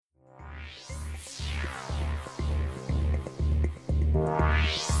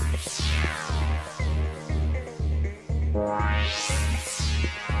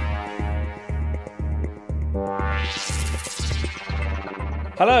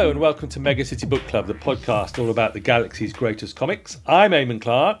Hello and welcome to Mega City Book Club, the podcast all about the galaxy's greatest comics. I'm Eamon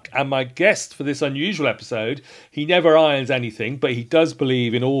Clark, and my guest for this unusual episode, he never irons anything, but he does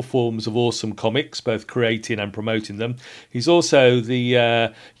believe in all forms of awesome comics, both creating and promoting them. He's also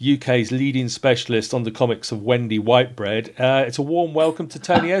the UK's leading specialist on the comics of Wendy Whitebread. It's a warm welcome to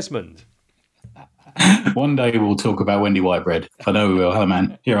Tony Esmond. One day we'll talk about Wendy Whitebread. I know we will. Hello,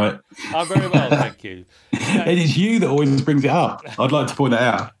 man. You're right. I'm very well, thank you. It is you that always brings it up. I'd like to point that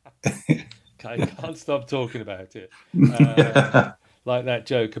out. I can't stop talking about it. Like that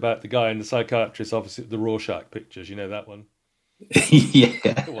joke about the guy and the psychiatrist opposite the Rorschach pictures. You know that one?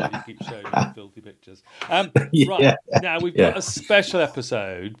 Yeah. Well, you keep showing me filthy pictures. Right, now we've got a special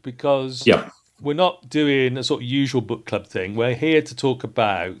episode because we're not doing a sort of usual book club thing. We're here to talk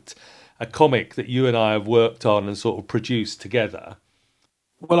about a comic that you and I have worked on and sort of produced together.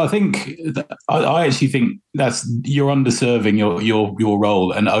 Well, I think I actually think that's you're underserving your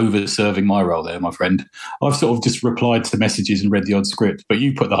role and overserving my role there, my friend. I've sort of just replied to messages and read the odd script, but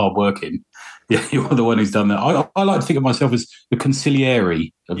you put the hard work in. Yeah, you're the one who's done that. I like to think of myself as the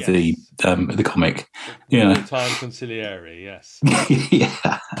consigliere of the comic. Time consigliere, yes.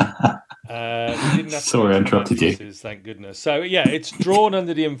 Yeah. We didn't have Sorry, I interrupted you. Thank goodness. So, it's Drawn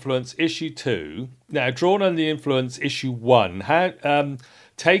Under the Influence, issue 2. Now, Drawn Under the Influence, issue 1.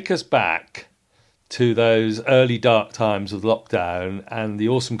 Take us back to those early dark times of lockdown and the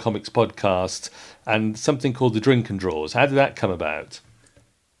Awesome Comics podcast and something called the Drink and Draws. How did that come about?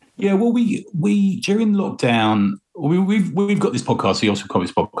 Yeah, well, we during lockdown, we've got this podcast, the Awesome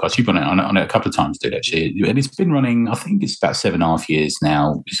Comics podcast. You've been on it a couple of times, dude, actually, and it's been running. I think it's about 7.5 years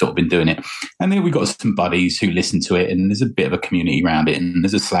now. We've sort of been doing it, and then we've got some buddies who listen to it, and there's a bit of a community around it, and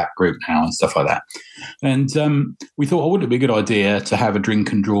there's a Slack group now and stuff like that. And we thought, wouldn't it be a good idea to have a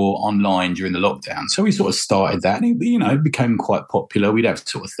drink and draw online during the lockdown? So we sort of started that, and it became quite popular. We'd have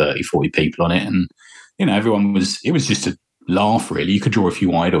sort of 30, 40 people on it, and everyone was. It was just a laugh, really. You could draw if you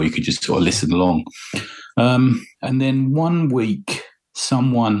wanted, or you could just sort of listen along. And then one week,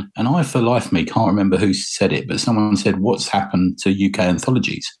 someone, and I for life me can't remember who said it, but someone said, "What's happened to UK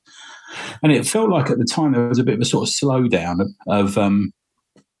anthologies?" And it felt like at the time there was a bit of a sort of slowdown of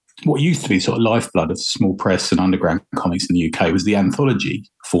what used to be sort of lifeblood of small press and underground comics in the UK was the anthology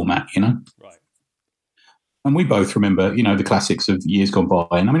format, Right. And we both remember, the classics of years gone by.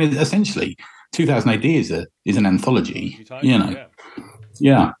 And I mean, essentially, 2000 AD is an anthology,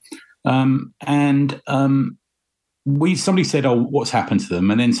 Yeah. Somebody said, "Oh, what's happened to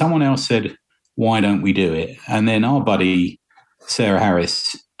them?" And then someone else said, "Why don't we do it?" And then our buddy Sarah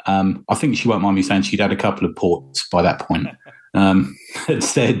Harris, I think she won't mind me saying she'd had a couple of ports by that point, had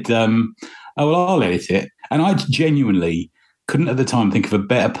said, "Oh, well, I'll edit it." And I genuinely couldn't at the time think of a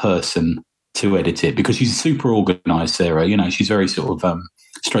better person to edit it because she's super organised, Sarah. She's very sort of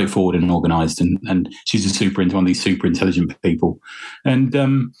straightforward and organised, and she's one of these super intelligent people. And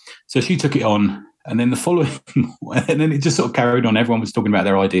so she took it on, and then the following, and then it just sort of carried on. Everyone was talking about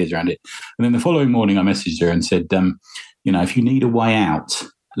their ideas around it. And then the following morning, I messaged her and said, if you need a way out,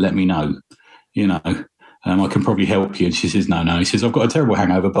 let me know. I can probably help you. And she says, no. She says, I've got a terrible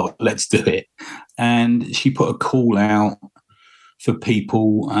hangover, but let's do it. And she put a call out for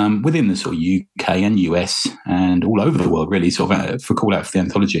people within the sort of UK and US and all over the world, really, sort of for call out for the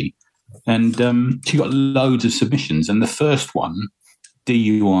anthology. And she got loads of submissions. And the first one,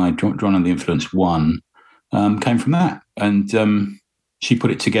 DUI, Drawn Under the Influence 1, came from that. And she put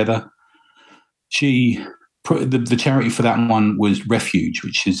it together. She put the charity for that one was Refuge,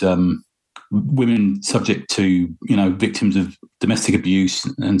 which is women subject to, victims of domestic abuse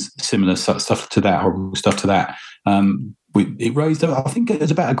and similar stuff to that, horrible stuff to that. It raised, I think it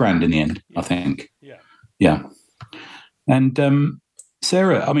was about £1,000 in the end, I think. Yeah. And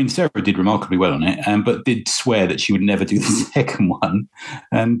Sarah did remarkably well on it, but did swear that she would never do the second one.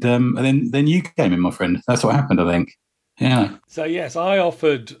 And then you came in, my friend. That's what happened, I think. Yeah. So, yes, I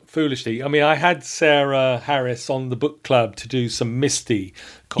offered foolishly. I mean, I had Sarah Harris on the book club to do some Misty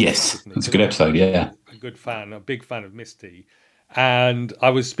comics. Yes, it's a good episode, yeah. A big fan of Misty. And I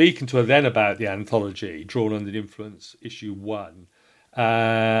was speaking to her then about the anthology, Drawn Under the Influence, issue 1.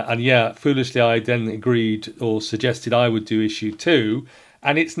 Foolishly, I then agreed or suggested I would do issue 2.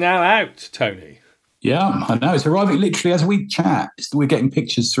 And it's now out, Tony. Yeah, I know. It's arriving literally as we chat. We're getting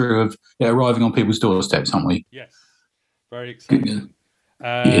pictures through of it arriving on people's doorsteps, aren't we? Yes. Very exciting.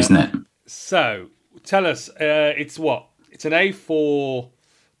 Isn't it? So, tell us, it's what? It's an A4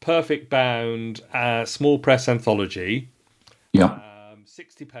 perfect bound small press anthology. Yeah.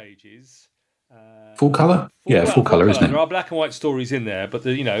 60 pages. Full colour? Full colour, isn't it? There are black and white stories in there, but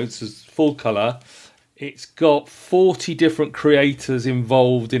it's full colour. It's got 40 different creators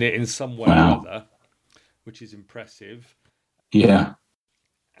involved in it in some way or other, which is impressive. Yeah.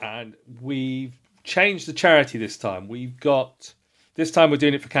 And we've changed the charity this time. This time we're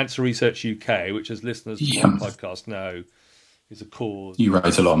doing it for Cancer Research UK, which, as listeners to the podcast know, is a cause. You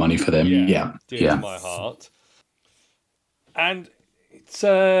raise a lot of money for them. Dear to my heart. And it's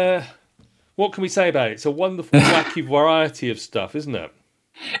what can we say about it? It's a wonderful, wacky variety of stuff, isn't it?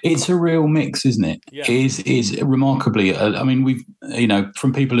 It's a real mix, isn't it? Yeah. It's remarkably. I mean, we've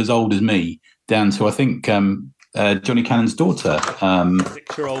from people as old as me down to I think Johnny Cannon's daughter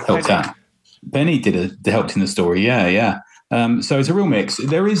 6-year-old helped Penny. out. Penny helped in the story. Yeah. So it's a real mix.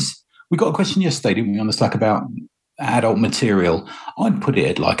 We got a question yesterday, didn't we, on the Slack about adult material? I'd put it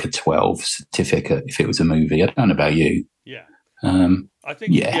at like a 12 certificate if it was a movie. I don't know about you. Yeah. I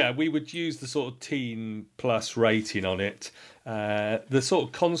think we would use the sort of teen plus rating on it. The sort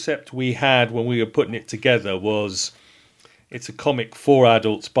of concept we had when we were putting it together was it's a comic for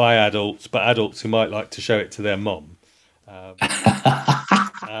adults by adults, but adults who might like to show it to their mum.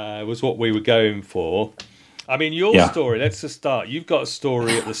 Was what we were going for. I mean, your story, let's just start. You've got a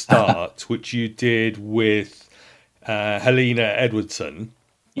story at the start, which you did with Helena Edwardson.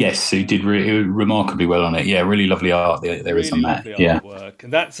 Yes, who did remarkably well on it. Yeah, really lovely art there is on that. Artwork.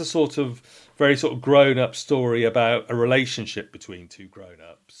 And that's a sort of very sort of grown-up story about a relationship between two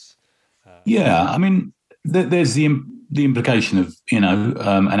grown-ups. I mean, there's the implication of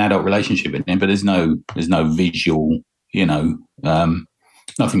an adult relationship in it, but there's no visual,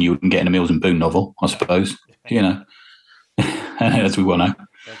 nothing you wouldn't get in a Mills and Boon novel, I suppose. As we well know.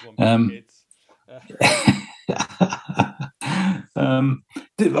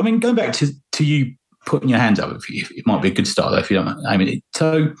 I mean, going back to you putting your hands up, it might be a good start, though, if you don't mind. I mean,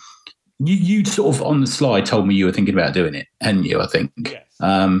 so you sort of on the slide told me you were thinking about doing it, hadn't you, I think? Yes.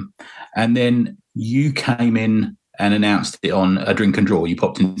 And then you came in and announced it on a Drink and Draw. You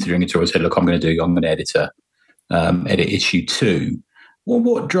popped into Drink and Draw and said, look, I'm going to edit issue 2. Well,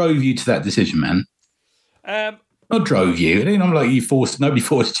 what drove you to that decision, man? Not drove you. I'm like nobody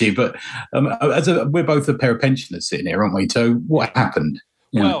forced you, but we're both a pair of pensioners sitting here, aren't we? So what happened?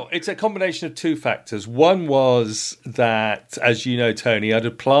 Well, it's a combination of two factors. One was that, as you know, Tony, I'd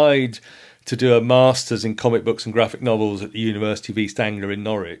applied to do a master's in comic books and graphic novels at the University of East Anglia in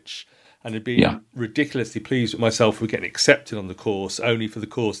Norwich, and had been ridiculously pleased with myself for getting accepted on the course, only for the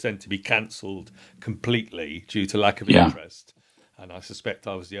course then to be cancelled completely due to lack of interest. And I suspect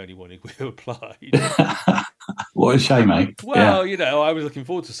I was the only one who applied. What a shame, mate. Well, I was looking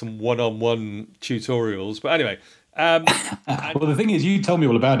forward to some one-on-one tutorials. But anyway. Well, the thing is, you told me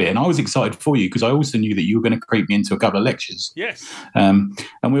all about it, and I was excited for you because I also knew that you were going to creep me into a couple of lectures. Yes. And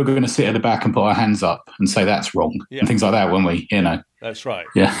we were going to sit at the back and put our hands up and say that's wrong and things like that, weren't we? That's right.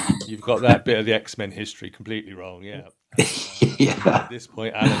 Yeah. You've got that bit of the X-Men history completely wrong, yeah. At this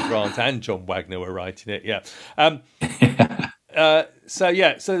point, Alan Grant and John Wagner were writing it,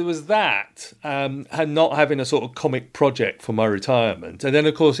 So there was that, and not having a sort of comic project for my retirement. And then,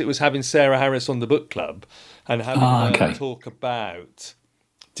 of course, it was having Sarah Harris on the book club and having her talk about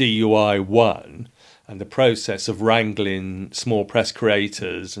DUI 1 and the process of wrangling small press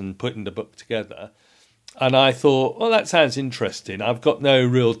creators and putting the book together. And I thought, well, that sounds interesting. I've got no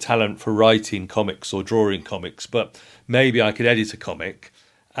real talent for writing comics or drawing comics, but maybe I could edit a comic.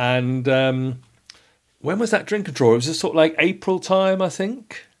 And when was that Drink and Draw? It was sort of like April time, I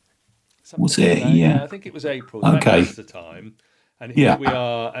think. Was it? Yeah. I think it was April. Okay. That's the time. And here we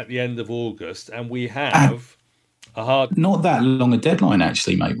are at the end of August, and we have a hard... Not that long a deadline,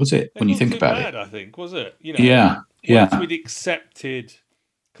 actually, mate, was it, when you think about it? I think, was it? Once we'd accepted...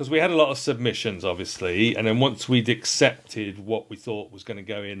 Because we had a lot of submissions, obviously, and then once we'd accepted what we thought was going to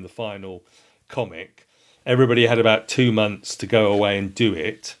go in the final comic, everybody had about 2 months to go away and do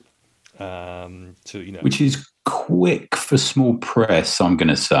it. Which is quick for small press, I'm going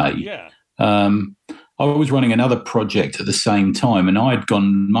to say. Yeah. I was running another project at the same time, and I'd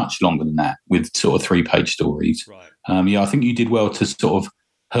gone much longer than that with sort of 3-page stories. Right. I think you did well to sort of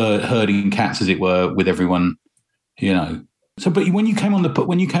herding cats, as it were, with everyone. So, but when you came on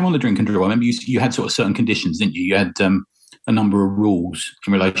the Drink and Draw, I remember you had sort of certain conditions, didn't you? You had a number of rules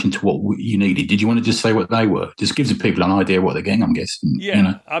in relation to what you needed. Did you want to just say what they were? Just gives the people an idea of what they're getting, I'm guessing.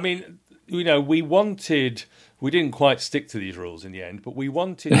 Yeah, I mean, we didn't quite stick to these rules in the end, but we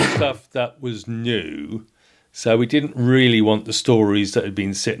wanted stuff that was new. So we didn't really want the stories that had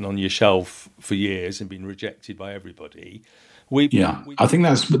been sitting on your shelf for years and been rejected by everybody. I think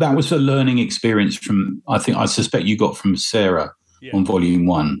that was a learning experience I suspect you got from Sarah on volume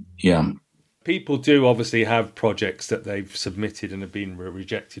 1. Yeah. People do obviously have projects that they've submitted and have been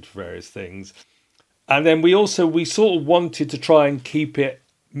rejected for various things. And then we sort of wanted to try and keep it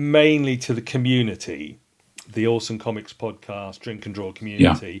mainly to the community, the Awesome Comics podcast, Drink and Draw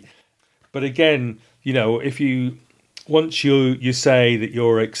community. Yeah. But again, once you say that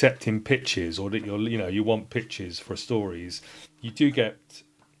you're accepting pitches or that you want pitches for stories, you do get,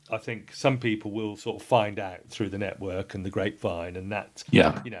 I think some people will sort of find out through the network and the grapevine and that.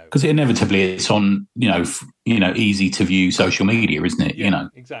 Yeah, because inevitably it's on, easy to view social media, isn't it? Yeah,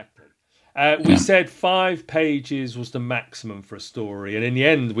 exactly. We said 5 pages was the maximum for a story, and in the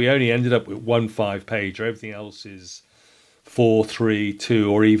end, we only ended up with 1 5-pager. Everything else is 4, 3, 2,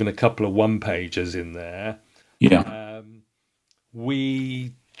 or even a couple of 1-pagers in there. Yeah.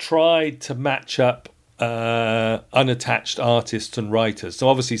 We tried to match up unattached artists and writers. So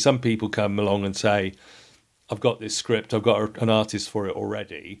obviously, some people come along and say, "I've got this script. I've got an artist for it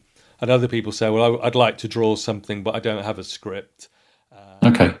already," and other people say, "Well, I'd like to draw something, but I don't have a script."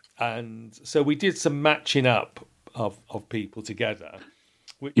 Okay. And so we did some matching up of people together.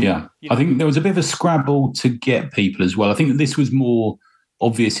 Which, I think there was a bit of a scrabble to get people as well. I think this was more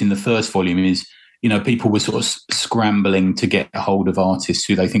obvious in the first volume is, people were sort of scrambling to get a hold of artists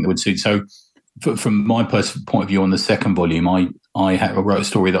who they think would suit. So from my personal point of view on the second volume, I wrote a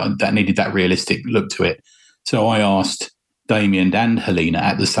story that needed that realistic look to it. So I asked Damien and Helena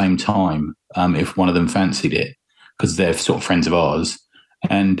at the same time if one of them fancied it, because they're sort of friends of ours.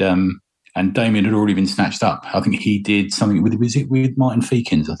 And Damien had already been snatched up. I think he did something with Martin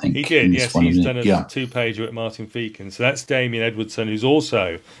Feekins, I think. He did, yes. He's done a 2-pager with Martin Feekins. So that's Damien Edwardson, who's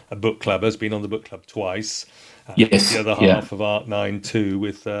also a book club, has been on the book club twice. Yes. The other half of Art 9-2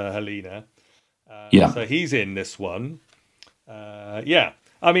 with Helena. So he's in this one. I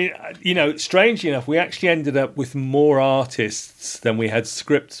mean, strangely enough, we actually ended up with more artists than we had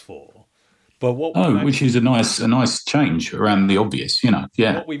scripts for. But which is a nice change around the obvious,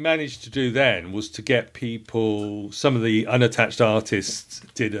 Yeah. What we managed to do then was to get people. Some of the unattached artists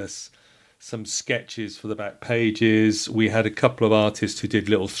did us some sketches for the back pages. We had a couple of artists who did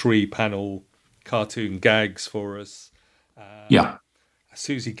little 3-panel cartoon gags for us.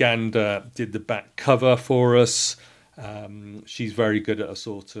 Susie Gander did the back cover for us. She's very good at a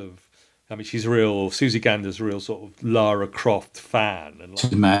sort of. I mean, Susie Gander's a real sort of Lara Croft fan.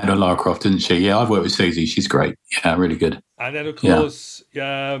 She's mad at Lara Croft, isn't she? Yeah, I've worked with Susie. She's great. Yeah, really good. And then, of course,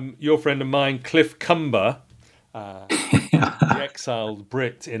 your friend of mine, Cliff Cumber, the exiled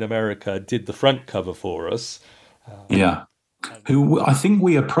Brit in America, did the front cover for us. Who I think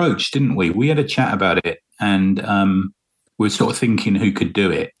we approached, didn't we? We had a chat about it, and we were sort of thinking who could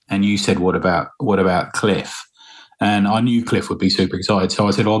do it. And you said, what about Cliff? And I knew Cliff would be super excited. So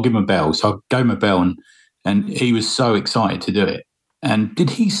I said, I'll give him a bell. So I gave him a bell and he was so excited to do it. And did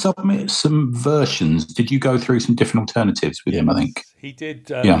he submit some versions? Did you go through some different alternatives with him, I think? He did.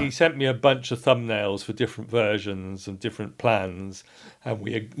 He sent me a bunch of thumbnails for different versions and different plans. And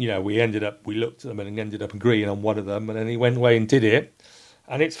we looked at them and ended up agreeing on one of them. And then he went away and did it.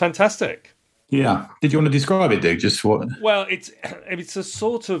 And it's fantastic. Yeah. Did you want to describe it, Duke? Just what? Well, it's a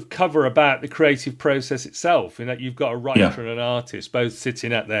sort of cover about the creative process itself, in that you've got a writer and an artist both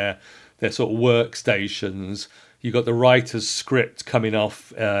sitting at their sort of workstations. You've got the writer's script coming off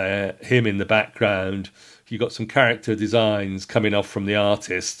him in the background. You've got some character designs coming off from the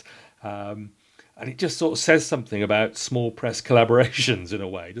artist. And it just sort of says something about small press collaborations in a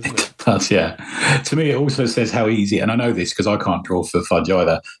way, doesn't it? It does, yeah. To me, it also says how easy, and I know this because I can't draw for fudge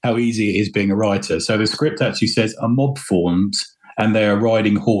either, how easy it is being a writer. So the script actually says a mob forms and they are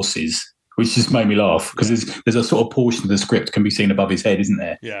riding horses, which just made me laugh because there's a sort of portion of the script can be seen above his head, isn't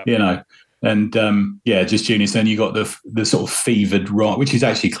there? Yeah. And just genius. Then you got the sort of fevered right, which is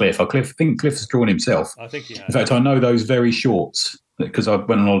actually Cliff. I think Cliff's drawn himself. I think he has. In fact, I know those very shorts because I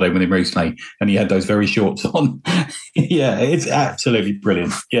went on holiday with him recently, and he had those very shorts on. Yeah, it's absolutely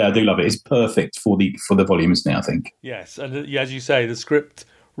brilliant. Yeah, I do love it. It's perfect for the volume, isn't it? I think. Yes, and as you say, the script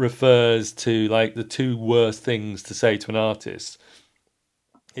refers to like the 2 worst things to say to an artist.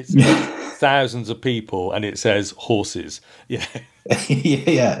 It's thousands of people, and it says horses. Yeah.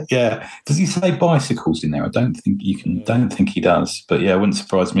 yeah. Does he say bicycles in there? I don't think Don't think he does. But yeah, it wouldn't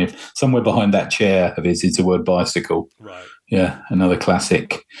surprise me if somewhere behind that chair of his is the word bicycle. Right. Yeah, another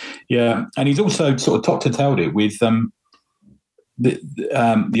classic. Yeah, and he's also sort of top-to-tailed it with the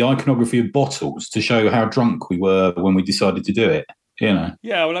iconography of bottles to show how drunk we were when we decided to do it. Yeah,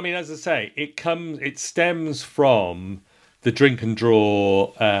 well, I mean, as I say, it stems from the Drink and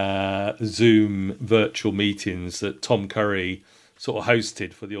Draw Zoom virtual meetings that Tom Curry sort of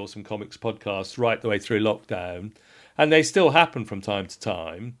hosted for the Awesome Comics podcast right the way through lockdown. And they still happen from time to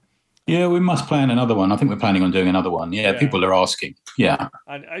time. Yeah, we must plan another one. I think we're planning on doing another one. Yeah, Yeah. people are asking. Yeah.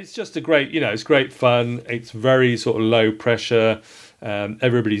 And it's just a great, it's great fun. It's very sort of low pressure.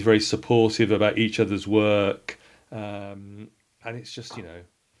 Everybody's very supportive about each other's work. And it's just,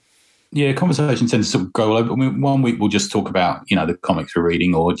 Yeah, conversations tend to sort of go all over. I mean, one week we'll just talk about, the comics we're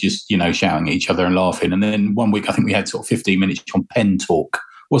reading or just, shouting at each other and laughing. And then one week I think we had sort of 15 minutes on pen talk.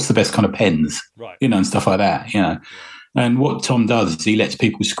 What's the best kind of pens? right. And stuff like that, Yeah. And what Tom does is he lets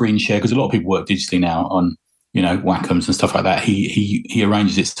people screen share because a lot of people work digitally now on, Wacom's and stuff like that. He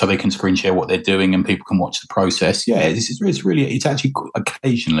arranges it so they can screen share what they're doing and people can watch the process. Yeah, it's actually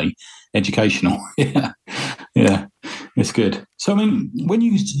occasionally educational. Yeah, yeah, it's good. So I mean, when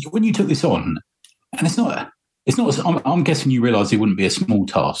you took this on, and it's not. I'm guessing you realised it wouldn't be a small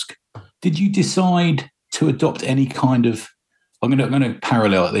task. Did you decide to adopt any kind of? I'm going to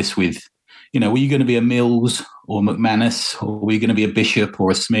parallel this with, were you going to be a Mills or McManus, or were you going to be a Bishop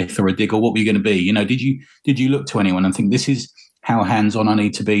or a Smith or a Diggle? What were you going to be? Did you look to anyone and think this is how hands-on I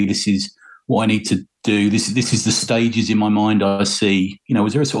need to be? This is what I need to do. This is the stages in my mind I see.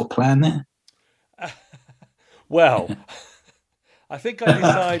 Was there a sort of plan there? Well, I think I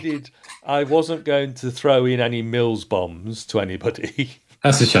decided I wasn't going to throw in any Mills bombs to anybody.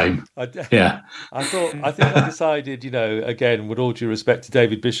 That's a shame. Yeah. I think I decided, again, with all due respect to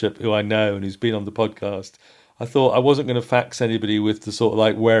David Bishop, who I know and who's been on the podcast, I thought I wasn't going to fax anybody with the sort of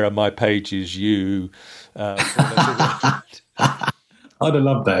like, where are my pages, you? I'd have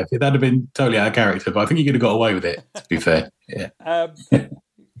loved that. That'd have been totally out of character, but I think you could have got away with it, to be fair. Yeah.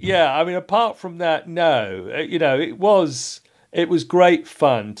 Yeah, I mean, apart from that, no. It was great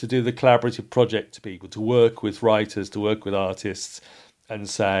fun to do the collaborative project to people, to work with writers, to work with artists, and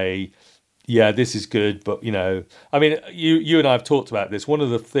say, yeah, this is good, but I mean, you and I have talked about this. One of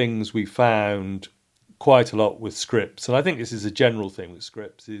the things we found quite a lot with scripts, and I think this is a general thing with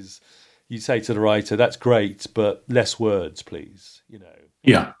scripts, is you say to the writer, "That's great, but less words, please."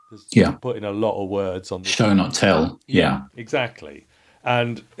 Yeah, yeah. Put in a lot of words on this. Show not tell. Yeah, exactly.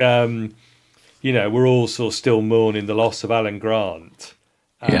 And we're also still mourning the loss of Alan Grant.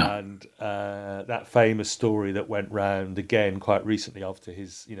 And that famous story that went round again quite recently after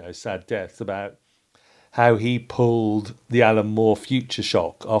his, sad death, about how he pulled the Alan Moore Future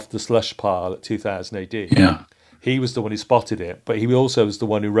Shock off the slush pile at 2000 AD. Yeah. He was the one who spotted it, but he also was the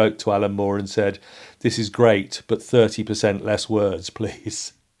one who wrote to Alan Moore and said, "This is great, but 30% less words,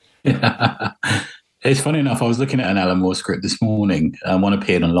 please." Yeah. It's funny enough, I was looking at an Alan Moore script this morning. One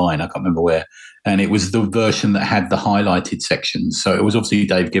appeared online, I can't remember where, and it was the version that had the highlighted sections. So it was obviously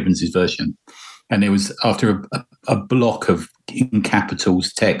Dave Gibbons' version. And it was after a block of in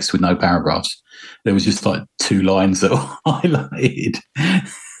capitals text with no paragraphs. There was just like 2 lines that were highlighted.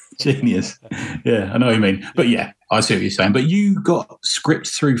 Genius. Yeah, I know what you mean. But yeah, I see what you're saying. But you got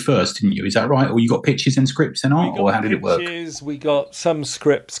scripts through first, didn't you? Is that right? Or you got pitches and scripts and art? Or how did it work? We got some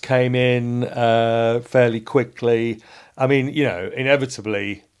scripts came in fairly quickly. I mean,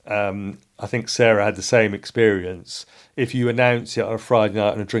 inevitably, I think Sarah had the same experience. If you announce it on a Friday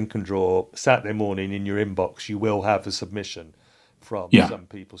night on a drink and draw, Saturday morning in your inbox, you will have a submission from some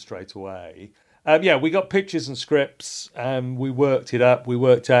people straight away. We got pictures and scripts, and we worked it up. We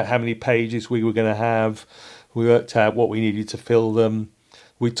worked out how many pages we were going to have. We worked out what we needed to fill them.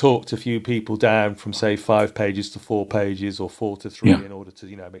 We talked a few people down from, say, 5 pages to 4 pages or 4 to 3 in order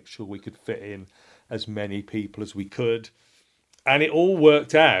to, make sure we could fit in as many people as we could. And it all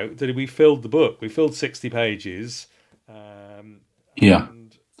worked out that we filled the book. We filled 60 pages. And,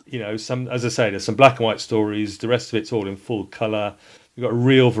 some, as I say, there's some black and white stories. The rest of it's all in full colour. We've got a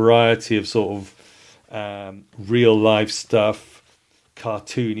real variety of sort of real life stuff,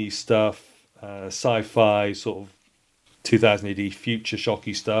 cartoony stuff, sci-fi sort of 2000 AD future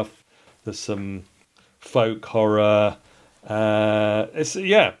shocky stuff. There's some folk horror. It's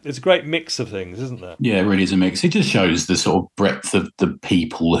a great mix of things, isn't there? Yeah, it really is a mix. It just shows the sort of breadth of the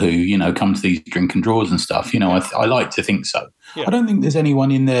people who come to these drink and draws and stuff. I like to think so. Yeah. I don't think there's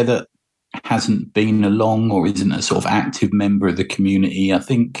anyone in there that hasn't been along or isn't a sort of active member of the community. I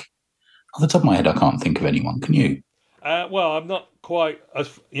think, off the top of my head, I can't think of anyone. Can you? Well, I'm not quite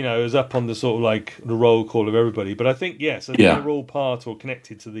as up on the sort of like the roll call of everybody, but I think they're all part or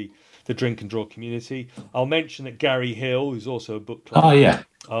connected to the drink and draw community. I'll mention that Gary Hill, who's also a book club. Oh yeah,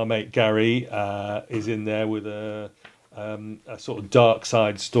 our mate Gary is in there with a sort of dark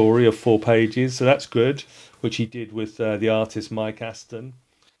side story of 4 pages, so that's good, which he did with the artist Mike Aston.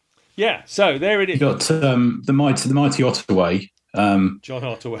 Yeah, so there it is. You got the mighty Ottaway. John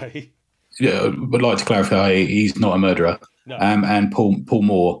Ottaway. Yeah, would like to clarify he's not a murderer. No. and Paul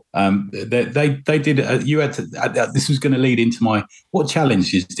Moore. They did. You had to. This was going to lead into my what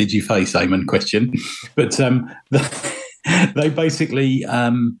challenges did you face, Eamon? Question, but they basically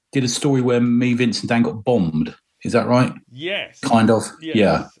did a story where me, Vince, and Dan got bombed. Is that right? Yes. Kind of.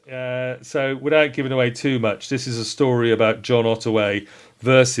 Yes. Yeah. So without giving away too much, this is a story about John Ottaway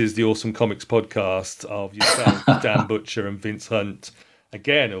versus the Awesome Comics podcast of yourself, Dan Butcher, and Vince Hunt.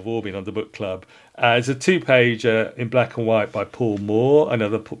 Again, have all been on the book club. It's a 2-pager in black and white by Paul Moore,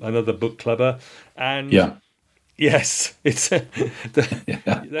 another book clubber. And yes, it's.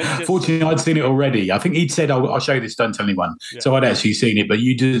 Fortunately, I'd seen it already. I think he'd said, "I'll show you this. Don't tell anyone." Yeah. So I'd actually seen it, but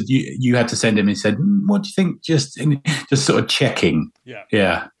you had to send him and said, "What do you think?" Just sort of checking.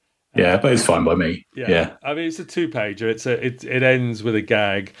 Yeah. But it's fine by me. Yeah. I mean, it's a 2-pager. It ends with a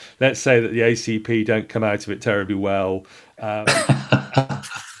gag. Let's say that the ACP don't come out of it terribly well.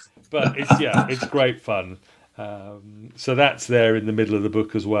 But it's great fun. So that's there in the middle of the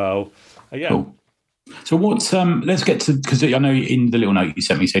book as well. Cool. So what's let's get to, because I know in the little note you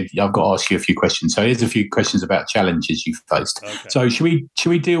sent me, you said I've got to ask you a few questions. So here's a few questions about challenges you've faced. Okay. So should we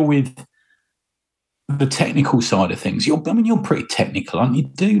deal with the technical side of things? You're pretty technical, aren't you,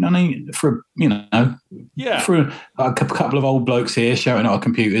 dude? I mean, for a couple of old blokes here shouting at our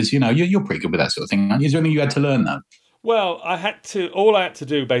computers, you're pretty good with that sort of thing. Is there anything you had to learn though? Well, all I had to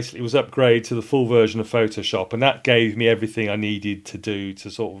do basically was upgrade to the full version of Photoshop, and that gave me everything I needed to do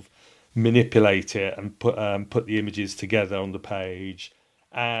to sort of manipulate it and put the images together on the page.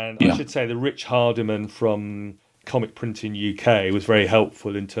 And I should say that Rich Hardiman from Comic Printing UK was very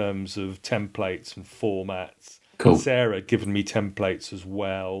helpful in terms of templates and formats. Cool. Sarah had given me templates as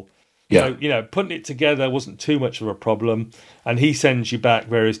well. Yeah. So, putting it together wasn't too much of a problem. And he sends you back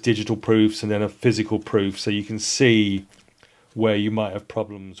various digital proofs and then a physical proof so you can see where you might have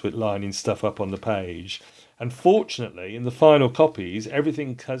problems with lining stuff up on the page. And fortunately, in the final copies,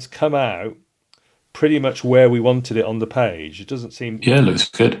 everything has come out pretty much where we wanted it on the page. It doesn't seem... Yeah, it looks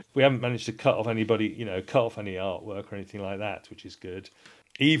good. We haven't managed to cut off any artwork or anything like that, which is good.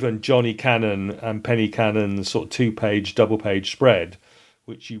 Even Johnny Cannon and Penny Cannon's sort of 2-page, double-page spread,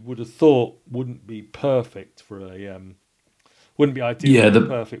 which you would have thought wouldn't be perfect for wouldn't be ideal for a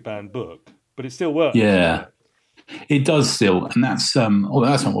perfect bound book, but it still works. Yeah. It does still, and that's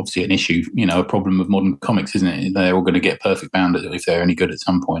that's obviously an issue, a problem of modern comics, isn't it? They're all going to get perfect bound if they're any good at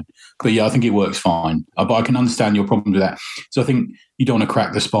some point. But yeah, I think it works fine. But I can understand your problem with that. So I think you don't want to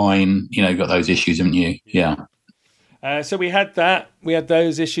crack the spine. You've got those issues, haven't you? Yeah. So we had that. We had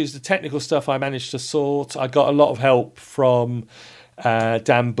those issues. The technical stuff I managed to sort. I got a lot of help from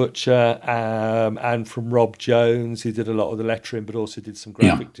Dan Butcher and from Rob Jones, who did a lot of the lettering, but also did some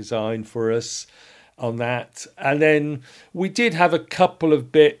graphic design for us on that. And then we did have a couple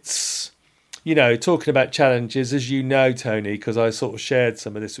of bits, talking about challenges, as you know, Tony, because I sort of shared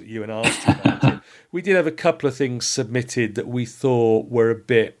some of this with you and asked you about it. We did have a couple of things submitted that we thought were a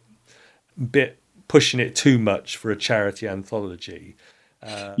bit pushing it too much for a charity anthology.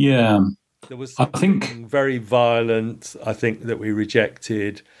 There was something very violent, I think, that we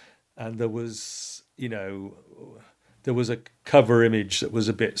rejected, and there was a cover image that was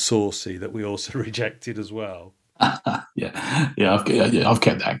a bit saucy that we also rejected as well. I've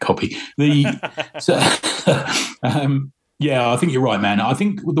kept that copy. I think you're right, man. I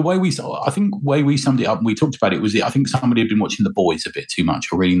think the way we summed it up and we talked about it was I think somebody had been watching The Boys a bit too much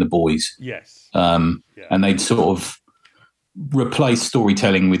or reading The Boys. Yes. And they'd sort of replace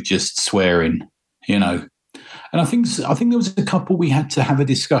storytelling with just swearing, And I think there was a couple we had to have a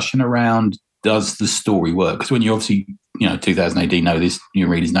discussion around. Does the story work? Because when you obviously, 2000 AD know this, your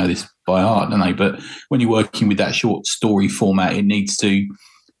readers know this by heart, don't they? But when you're working with that short story format, it needs to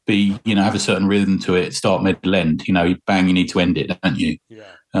be, have a certain rhythm to it, start, middle, end. Bang, you need to end it, don't you?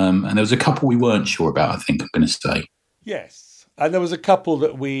 Yeah. And there was a couple we weren't sure about, I think I'm going to say. Yes. And there was a couple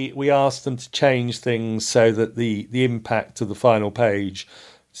that we asked them to change things so that the impact of the final page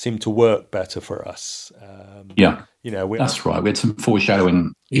seemed to work better for us. That's right. We had some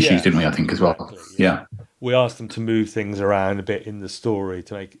foreshadowing issues, didn't we? I think as well. Exactly, yeah. We asked them to move things around a bit in the story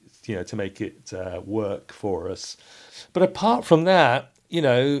to make it work for us. But apart from that,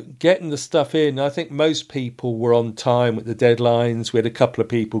 getting the stuff in, I think most people were on time with the deadlines. We had a couple of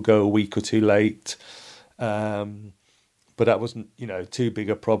people go a week or two late, but that wasn't too big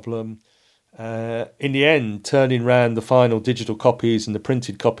a problem. In the end, turning around the final digital copies and the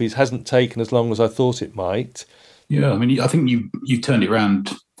printed copies hasn't taken as long as I thought it might. Yeah, I mean, I think you turned it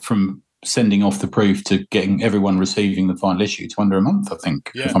around from sending off the proof to getting everyone receiving the final issue to under a month, I think,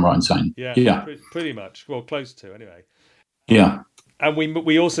 if I'm right in saying. Yeah. Pretty much. Well, close to, anyway. Yeah. And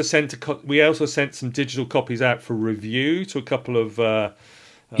we also sent some digital copies out for review to a couple of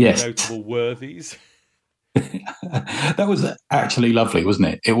Yes. notable worthies. That was actually lovely, wasn't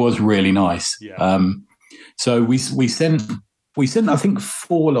it? It was really nice. Yeah. So we sent I think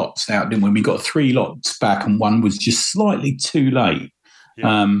 4 lots out, didn't we? We got 3 lots back, and one was just slightly too late.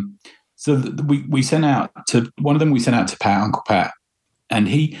 Yeah. So we sent out to one of them. We sent out to Pat, Uncle Pat, and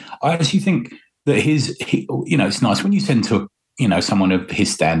I actually think that it's nice when you send to someone of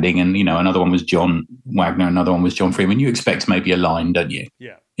his standing, and another one was John Wagner, another one was John Freeman. You expect maybe a line, don't you?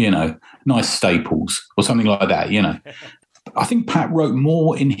 Yeah. Nice staples or something like that. I think Pat wrote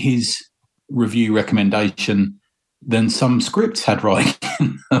more in his review recommendation than some scripts had right.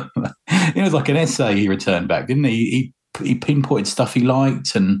 It was like an essay he returned back, didn't he? He pinpointed stuff he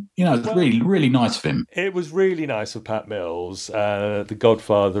liked, and it's really, really nice of him. It was really nice of Pat Mills, the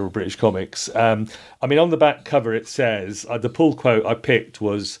godfather of British comics. On the back cover it says, the pull quote I picked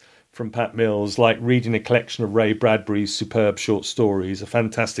was from Pat Mills, like reading a collection of Ray Bradbury's superb short stories, a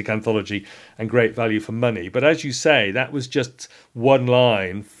fantastic anthology and great value for money. But as you say, that was just one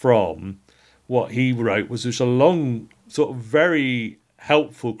line from what he wrote, was just a long, sort of very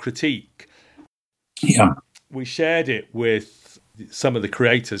helpful critique. Yeah. We shared it with some of the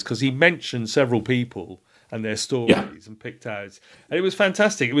creators because he mentioned several people and their stories and picked out. And it was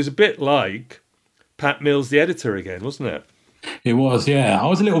fantastic. It was a bit like Pat Mills, the editor, again, wasn't it? It was, yeah. I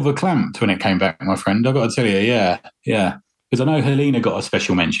was a little verklempt when it came back, my friend. I've got to tell you, yeah. Because I know Helena got a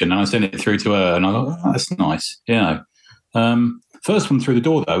special mention, and I sent it through to her, and I thought, that's nice. First one through the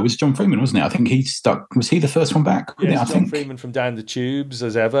door, though, was John Freeman, wasn't it? I think he stuck. Was he the first one back? Yes, John Freeman from Down the Tubes,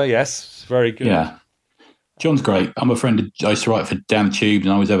 as ever. Yes, very good. Yeah. John's great. I'm a friend. I used to write for Down the Tubes,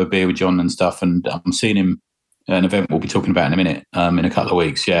 and I always have a beer with John and stuff, and I'm seeing him at an event we'll be talking about in a minute, in a couple of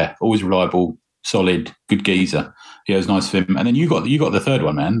weeks. Yeah, always reliable, solid, good geezer. Yeah, it was nice of him. And then you got the third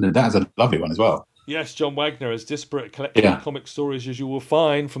one, man. That's a lovely one as well. Yes, John Wagner, as disparate collection of comic stories as you will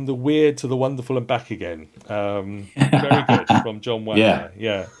find, from the weird to the wonderful and back again. Very good from John Wagner.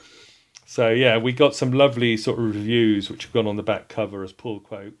 Yeah. So, we got some lovely sort of reviews which have gone on the back cover as pull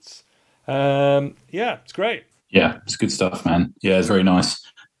quotes. It's great. Yeah, it's good stuff, man. Yeah, it's very nice.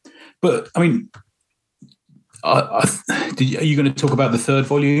 But, are you going to talk about the third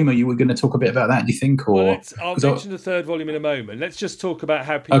volume? Are you going to talk a bit about that, do you think? Or I'll mention the third volume in a moment. Let's just talk about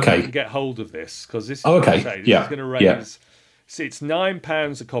how people can get hold of this, because this is going to raise... So it's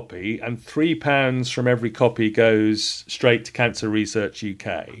 £9 a copy, and £3 from every copy goes straight to Cancer Research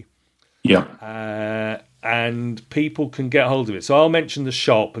UK. Yeah. And people can get hold of it. So I'll mention the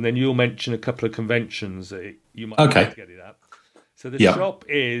shop, and then you'll mention a couple of conventions that you might be able to get it at. So the shop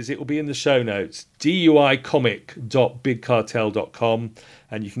it will be in the show notes, duicomic.bigcartel.com,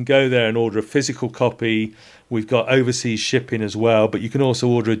 and you can go there and order a physical copy. We've got overseas shipping as well, but you can also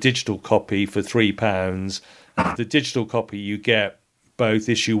order a digital copy for £3. The digital copy, you get both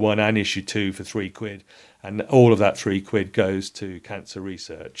issue 1 and issue 2 for £3, and all of that £3 goes to Cancer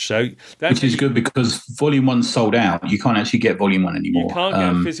Research. So which is good, because volume 1's sold out. You can't actually get volume 1 anymore. You can't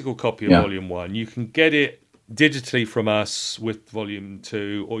get a physical copy of volume 1. You can get it digitally from us with volume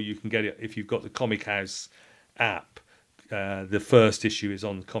 2, or you can get it if you've got the Comic House app. The first issue is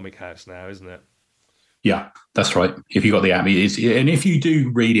on Comic House now, isn't it? Yeah, that's right. If you got the app, it is. And if you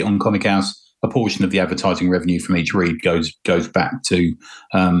do read it on Comic House, a portion of the advertising revenue from each read goes back to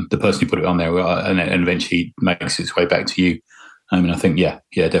the person who put it on there, and eventually makes its way back to you. I think,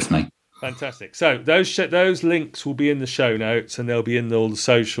 definitely. Fantastic. So those links will be in the show notes, and they'll be in all the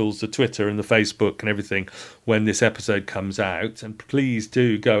socials, the Twitter and the Facebook and everything when this episode comes out. And please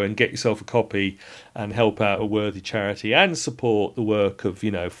do go and get yourself a copy and help out a worthy charity and support the work of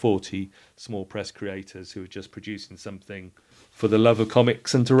 40 small press creators who are just producing something for the love of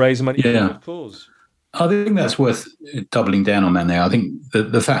comics and to raise money for a good cause. I think that's worth doubling down on, man. There, I think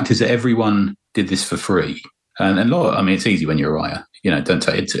the fact is that everyone did this for free, and a lot. It's easy when you're a writer. Don't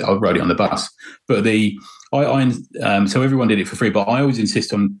take it. I wrote it on the bus, but so everyone did it for free. But I always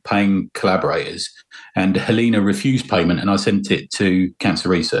insist on paying collaborators, and Helena refused payment, and I sent it to Cancer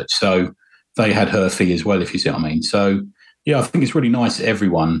Research, so they had her fee as well. If you see what I mean. So I think it's really nice that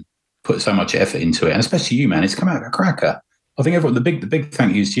everyone put so much effort into it, and especially you, man. It's come out a cracker. I think everyone, the big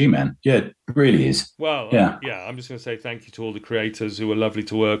thank yous to you, man. Yeah, it really is. Well, I'm just going to say thank you to all the creators who were lovely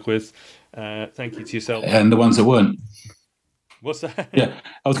to work with. Thank you to yourself. And the ones that weren't. What's that? Yeah,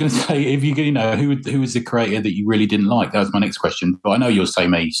 I was going to say, if you who was the creator that you really didn't like? That was my next question. But I know you'll say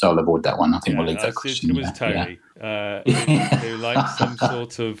me, so I'll avoid that one. I think we'll leave that question. It was Tony, who likes some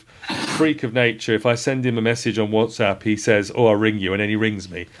sort of freak of nature. If I send him a message on WhatsApp, he says, "Oh, I'll ring you," and then he rings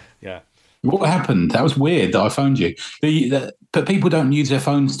me. Yeah. What happened? That was weird that I phoned you. But people don't use their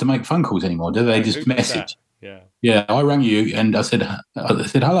phones to make phone calls anymore, do they? No, Just who does message. that? Yeah, I rang you and I said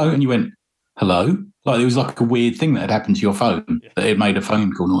hello, and you went hello. Like it was like a weird thing that had happened to your phone that it made a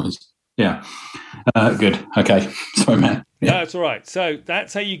phone call noise. Yeah, good. Okay, sorry, man. Yeah. No, it's all right. So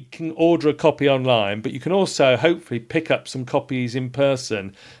that's how you can order a copy online, but you can also hopefully pick up some copies in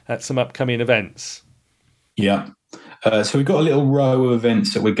person at some upcoming events. Yeah. So we've got a little row of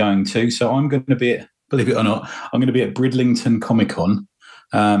events that we're going to. So I'm going to be at, believe it or not, I'm going to be at Bridlington Comic Con.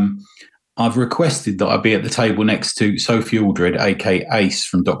 I've requested that I be at the table next to Sophie Aldred, aka Ace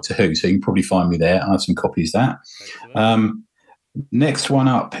from Doctor Who. So you can probably find me there. I have some copies of that. Next one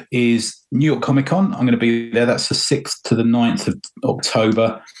up is New York Comic Con. I'm going to be there. That's the 6th to the 9th of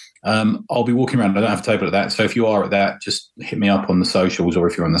October. I'll be walking around. I don't have a table at that. So if you are at that, just hit me up on the socials or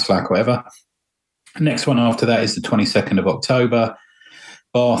if you're on the Slack, whatever. Next one after that is the 22nd of October,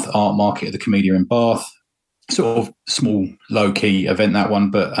 Bath Art Market at the Comedia in Bath. Sort of small, low-key event, that one,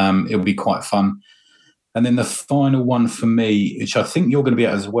 but it'll be quite fun. And then the final one for me, which I think you're going to be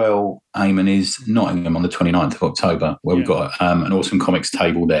at as well, Eamon, is Nottingham on the 29th of October, where we've got an awesome comics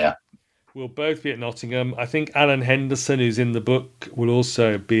table there. We'll both be at Nottingham. I think Alan Henderson, who's in the book, will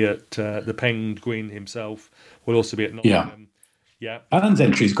also be at the Penguin himself, will also be at Nottingham. Yeah. Alan's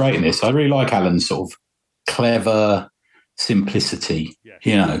entry is great in this. I really like Alan's sort of clever simplicity,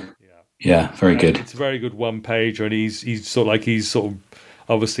 Yeah, very good. It's a very good one-pager, and he's sort of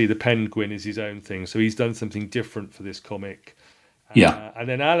obviously the Penguin is his own thing, so he's done something different for this comic. And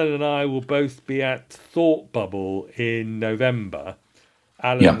then Alan and I will both be at Thought Bubble in November.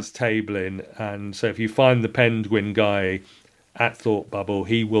 Alan's tabling, and so if you find the Penguin guy at Thought Bubble,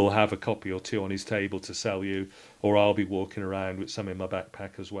 he will have a copy or two on his table to sell you, or I'll be walking around with some in my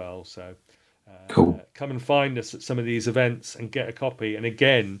backpack as well. So cool. Come and find us at some of these events and get a copy. And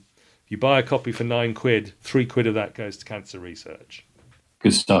again, if you buy a copy for £9, £3 of that goes to cancer research.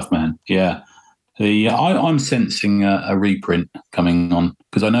 Good stuff, man. Yeah. I'm sensing a reprint coming on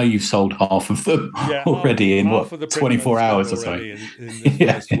because I know you've sold half of them already in 24 hours or so. In the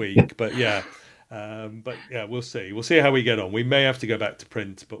first week, but we'll see. We'll see how we get on. We may have to go back to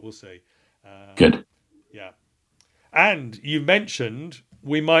print, but we'll see. Good. Yeah. And you mentioned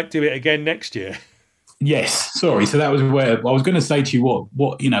we might do it again next year. Yes, sorry. So that was where I was going to say to you,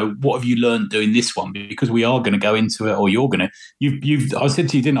 what have you learned doing this one? Because we are going to go into it, or you're going to. I said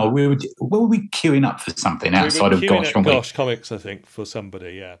to you, didn't I? Were we queuing up for something outside of Gosh Comics? I think for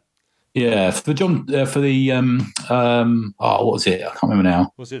somebody, yeah. Yeah, for John, what was it? I can't remember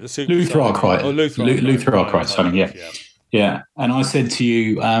now. Was it the Luther Arkwright? Luther Arkwright signing, yeah. And I said to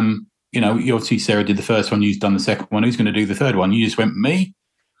you, you obviously Sarah did the first one, you've done the second one. Who's going to do the third one? You just went me,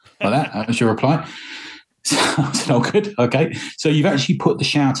 like that. That was your reply. So I said, "Oh, good, okay." So you've actually put the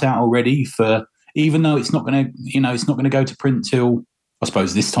shout out already for, even though it's not going to go to print till I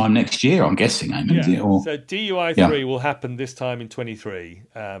suppose this time next year. I'm guessing. So DUI 3 will happen this time in 23,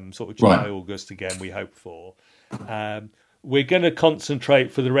 sort of July, August again. We hope for. We're going to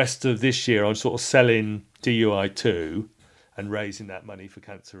concentrate for the rest of this year on sort of selling DUI 2 and raising that money for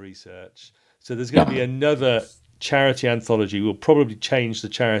cancer research. So there's going to be another charity anthology. We'll probably change the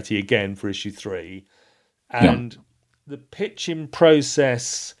charity again for issue 3. And the pitching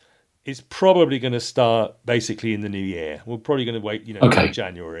process is probably going to start basically in the new year. We're probably going to wait,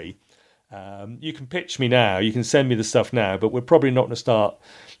 January. You can pitch me now. You can send me the stuff now, but we're probably not going to start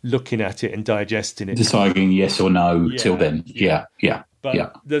looking at it and digesting it. Deciding yes or no till then. Yeah.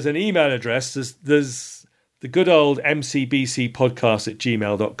 But there's an email address. There's the good old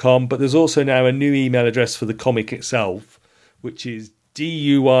mcbcpodcast@gmail.com, but there's also now a new email address for the comic itself, which is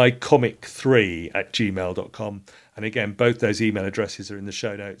duicomic3@gmail.com. And again, both those email addresses are in the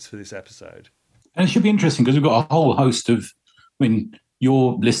show notes for this episode. And it should be interesting because we've got a whole host of,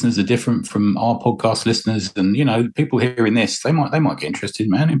 your listeners are different from our podcast listeners, and people hearing this, they might get interested,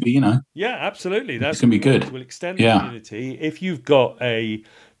 man. It'd be, Yeah, absolutely. That's going to be good. We'll extend the community. If you've got a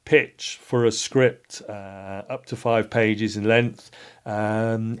pitch for a script up to 5 pages in length,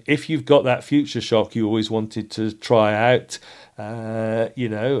 if you've got that future shock you always wanted to try out,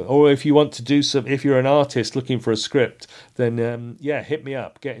 or if you want to do if you're an artist looking for a script, then hit me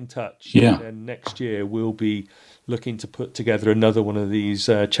up, get in touch. And next year we'll be looking to put together another one of these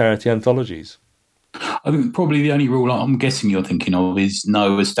charity anthologies. I think probably the only rule I'm guessing you're thinking of is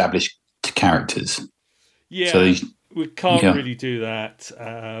no established characters. Yeah. So we can't really do that.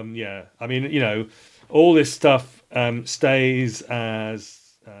 All this stuff stays as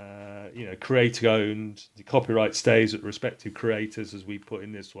creator owned. The copyright stays at respective creators, as we put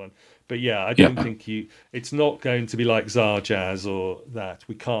in this one. But yeah, I don't think it's not going to be like Zarjazz or that.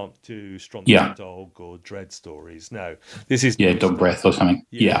 We can't do Strong Dog or Dread stories. No, this is Dog Breath or something.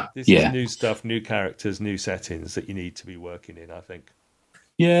 This is new stuff, new characters, new settings that you need to be working in, I think.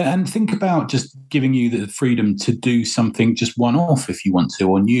 Yeah, and think about just giving you the freedom to do something just one-off if you want to,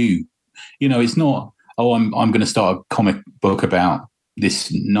 or new. It's not, I'm going to start a comic book about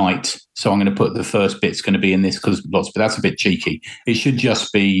this night, so I'm going to put the first bit's going to be in this because but that's a bit cheeky. It should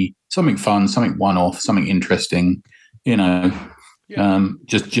just be something fun, something one-off, something interesting,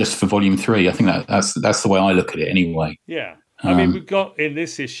 just for volume 3. I think that's the way I look at it anyway. Yeah. I mean, we've got in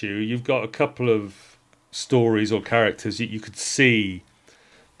this issue, you've got a couple of stories or characters that you could see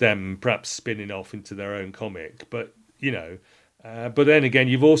them perhaps spinning off into their own comic, but but then again,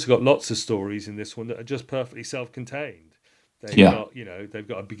 you've also got lots of stories in this one that are just perfectly self-contained. They've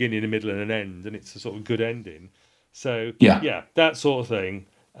got a beginning, a middle, and an end, and it's a sort of good ending. So that sort of thing.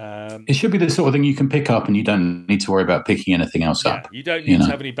 It should be the sort of thing you can pick up, and you don't need to worry about picking anything else up. You don't need to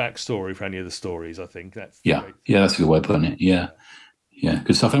have any backstory for any of the stories. I think that's that's a good way of putting it. Yeah,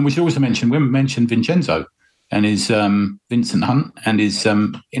 good stuff. And we should also mention Vincenzo and his Vincent Hunt and his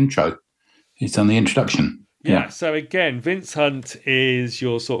intro. He's done the introduction. Yeah, so again, Vince Hunt is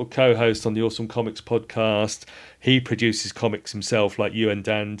your sort of co-host on the Awesome Comics podcast. He produces comics himself like you and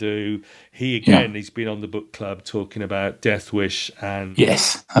Dan do. He's been on the book club talking about Death Wish and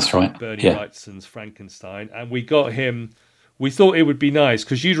yes, that's right. Bernie Wrightson's Frankenstein. And we got him, we thought it would be nice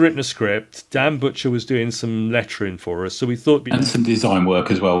because you'd written a script. Dan Butcher was doing some lettering for us. So we thought it'd be some design work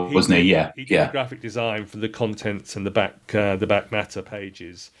as well, wasn't he? Yeah. He did graphic design for the contents and the back matter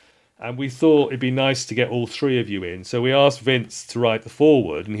pages. And we thought it'd be nice to get all 3 of you in. So we asked Vince to write the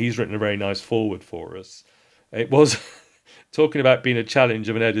foreword, and he's written a very nice foreword for us. It was, talking about being a challenge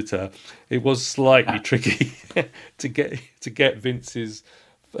of an editor, it was slightly tricky to get Vince's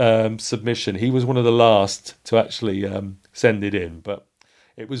submission. He was one of the last to actually send it in, but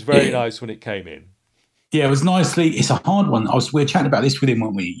it was very nice when it came in. Yeah, it was nicely. It's a hard one. We were chatting about this with him,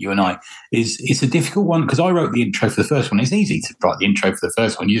 weren't we? You and I. It's a difficult one because I wrote the intro for the first one. It's easy to write the intro for the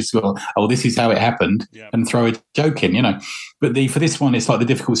first one. You just go, "Oh, this is how it happened," and throw a joke in, But for this one, it's like the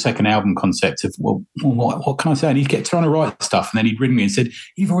difficult second album concept of, well, what can I say? And he'd get trying to write stuff, and then he'd ring me and said,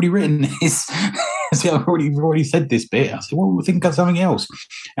 "You've already written this." I said, "I've already said this bit." I said, "Well, we think of something else."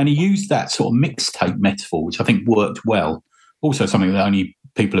 And he used that sort of mixtape metaphor, which I think worked well. Also, something that only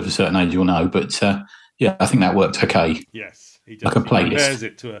people of a certain age will know, but. I think that worked okay. Yes, he does. Like a playlist. He compares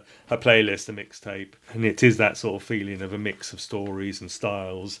it to a playlist, a mixtape, and it is that sort of feeling of a mix of stories and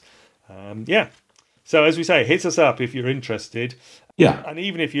styles. So as we say, hit us up if you're interested. Yeah. And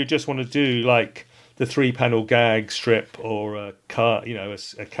even if you just want to do like the 3-panel gag strip or a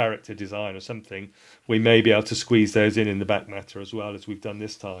character design or something, we may be able to squeeze those in the back matter as well as we've done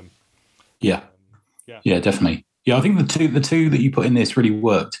this time. Yeah, definitely. Yeah, I think the two that you put in this really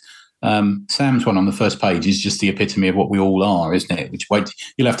worked. Sam's one on the first page is just the epitome of what we all are, isn't it? Which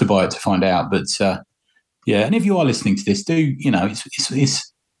you'll have to buy it to find out. But and if you are listening to this,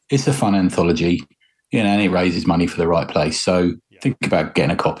 it's a fun anthology, and it raises money for the right place. So think about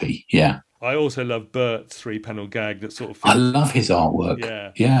getting a copy. Yeah. I also love Bert's 3-panel gag that sort of. I love his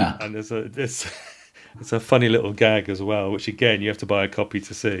artwork. Yeah. And there's it's a funny little gag as well, which again you have to buy a copy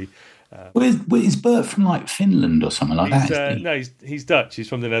to see. Is Bert from like Finland or something like that? No, he's Dutch. He's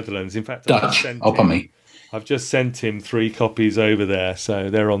from the Netherlands. In fact, Dutch. I've just sent him 3 copies over there, so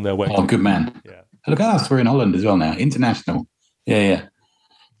they're on their way. Oh, good man. Yeah. Look at us. We're in Holland as well now. International. Yeah.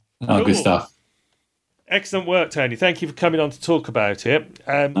 Oh, cool. Good stuff. Excellent work, Tony. Thank you for coming on to talk about it.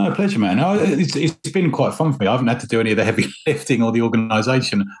 Pleasure, man. It's been quite fun for me. I haven't had to do any of the heavy lifting or the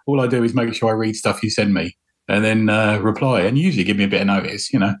organisation. All I do is make sure I read stuff you send me and then reply, and usually give me a bit of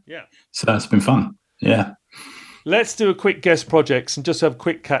notice, Yeah. So it's been fun. Yeah. Let's do a quick guest projects and just have a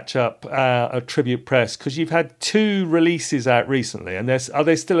quick catch up at Tribute Press, because you've had 2 releases out recently, and are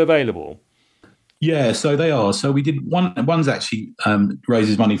they still available? Yeah, so they are. So we did one's actually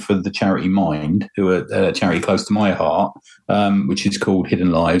raises money for the charity Mind, who are a charity close to my heart, which is called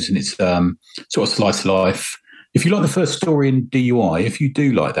Hidden Lives, and it's sort of slice of life. If you like the first story in DUI, if you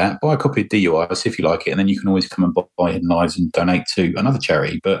do like that, buy a copy of DUI, see if you like it, and then you can always come and buy Hidden Lives and donate to another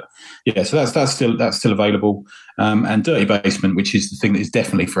charity. But yeah, so that's still available. And Dirty Basement, which is the thing that is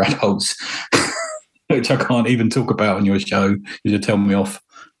definitely for adults, which I can't even talk about on your show. You tell me off.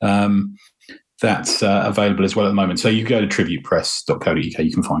 That's available as well at the moment. So you go to tributepress.co.uk,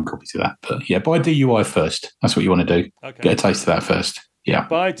 you can find copies of that. But yeah, buy DUI first. That's what you want to do. Okay. Get a taste of that first. Yeah.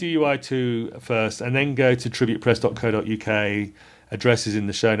 Buy DUI 2 first, and then go to tributepress.co.uk addresses in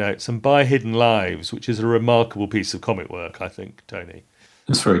the show notes, and buy Hidden Lives, which is a remarkable piece of comic work, I think, Tony.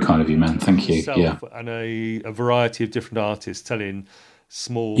 That's very kind of you, man. Thank you. Yeah. And a variety of different artists telling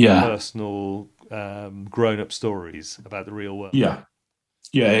small, personal, grown-up stories about the real world. Yeah.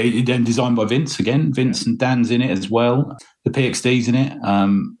 Yeah, then designed by Vince again. Vince and Dan's in it as well. The PXD's in it.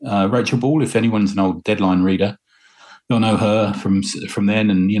 Rachel Ball, if anyone's an old Deadline reader, you'll know her from then.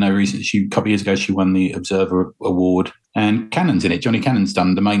 And recently, a couple of years ago, she won the Observer Award. And Cannon's in it. Johnny Cannon's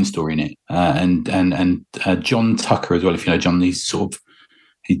done the main story in it, and John Tucker as well. If you know John, he's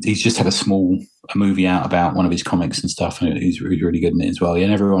just had a movie out about one of his comics and stuff, and he's really, really good in it as well. Yeah,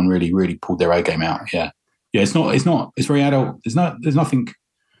 and everyone really, really pulled their A game out. Yeah. It's very adult. There's nothing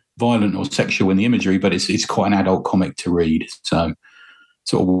violent or sexual in the imagery, but it's quite an adult comic to read. So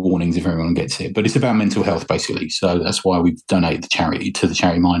sort of warnings if everyone gets it. But it's about mental health basically. So that's why we've donated to the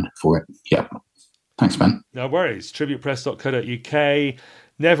charity Mind for it. Yeah. Thanks, man. No worries. Tributepress.co.uk.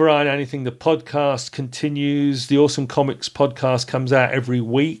 Never Iron Anything, the podcast continues. The Awesome Comics podcast comes out every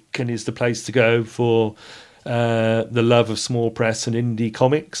week and is the place to go for the love of small press and indie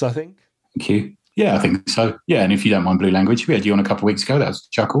comics, I think. Thank you. Yeah, I think so. Yeah, and if you don't mind Blue Language, we had you on a couple of weeks ago. That was a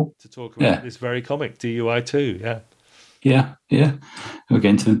chuckle. To talk about this very comic, DUI 2, Yeah. We'll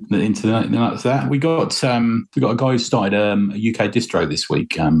get into that. We got a guy who started a UK distro this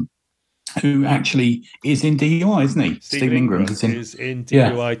week, who actually is in DUI, isn't he? Steve Ingram is in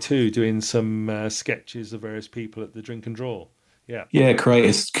DUI 2 doing some sketches of various people at the Drink and Draw. Yeah,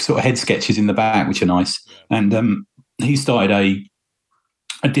 creators sort of head sketches in the back, which are nice. Yeah. And he started a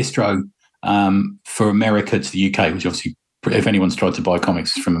distro for America to the UK, which obviously, if anyone's tried to buy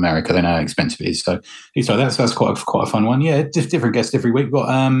comics from America, they know how expensive it is. So that's quite a fun one. Yeah, just different guests every week. We've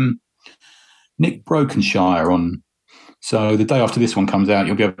got Nick Brokenshire on. So the day after this one comes out,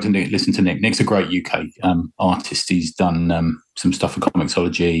 you'll be able to listen to Nick. Nick's a great UK artist. He's done some stuff for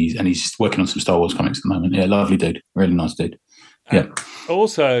Comixology, and he's just working on some Star Wars comics at the moment. Yeah, lovely dude. Really nice dude. Yeah.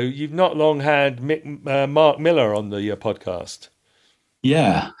 Also, you've not long had Mark Miller on the podcast.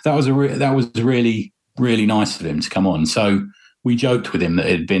 Yeah, that was really, really nice of him to come on. So we joked with him that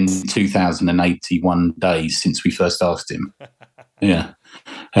it had been 2,081 days since we first asked him. Yeah.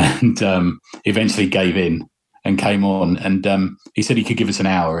 And eventually gave in and came on. And he said he could give us an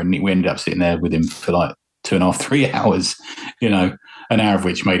hour, and we ended up sitting there with him for like 2.5, 3 hours, an hour of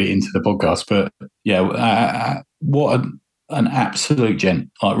which made it into the podcast. But yeah, what an absolute gent.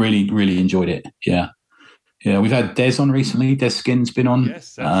 I really, really enjoyed it. Yeah. Yeah, we've had Des on recently. Des Skin's been on.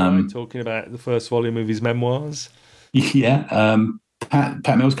 Yes, that's right. Talking about the first volume of his memoirs. Yeah.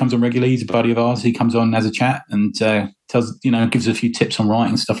 Pat Mills comes on regularly. He's a buddy of ours. He comes on, has a chat, and tells, gives a few tips on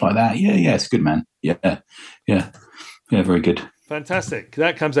writing, stuff like that. Yeah, it's good, man. Yeah, very good. Fantastic.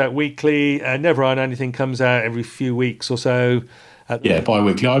 That comes out weekly. Never Iron Anything comes out every few weeks or so.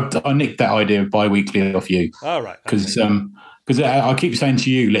 Bi-weekly. I nicked that idea of bi-weekly off you. Oh, right. Because I keep saying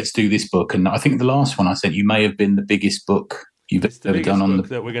to you, let's do this book. And I think the last one I sent you may have been the biggest book you've ever done on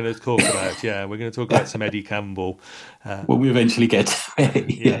that we're going to talk about. Yeah, we're going to talk about some Eddie Campbell. Well, we eventually get to it.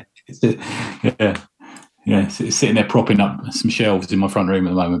 Yeah. It's sitting there propping up some shelves in my front room at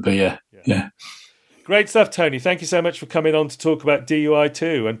the moment. But yeah. Great stuff, Tony. Thank you so much for coming on to talk about DUI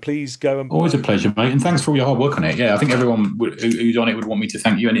 2. And please go and... Always a pleasure, mate. And thanks for all your hard work on it. Yeah, I think everyone who's on it would want me to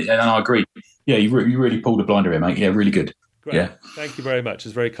thank you. And I agree. Yeah, you really pulled a blinder here, mate. Yeah, really good. Great. Yeah. Thank you very much.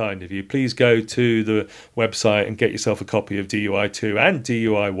 It's very kind of you. Please go to the website and get yourself a copy of DUI 2 and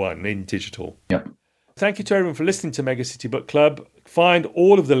DUI 1 in digital. Yep. Thank you to everyone for listening to Mega City Book Club. Find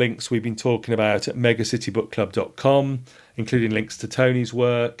all of the links we've been talking about at megacitybookclub.com, including links to Tony's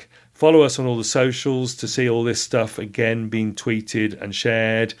work. Follow us on all the socials to see all this stuff again being tweeted and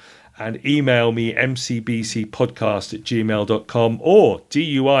shared. And email me mcbcpodcast@gmail.com or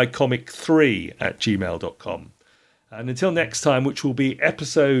duicomic3@gmail.com. And until next time, which will be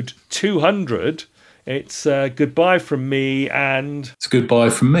episode 200, it's goodbye from me and... It's goodbye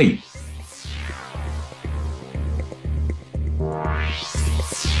from me.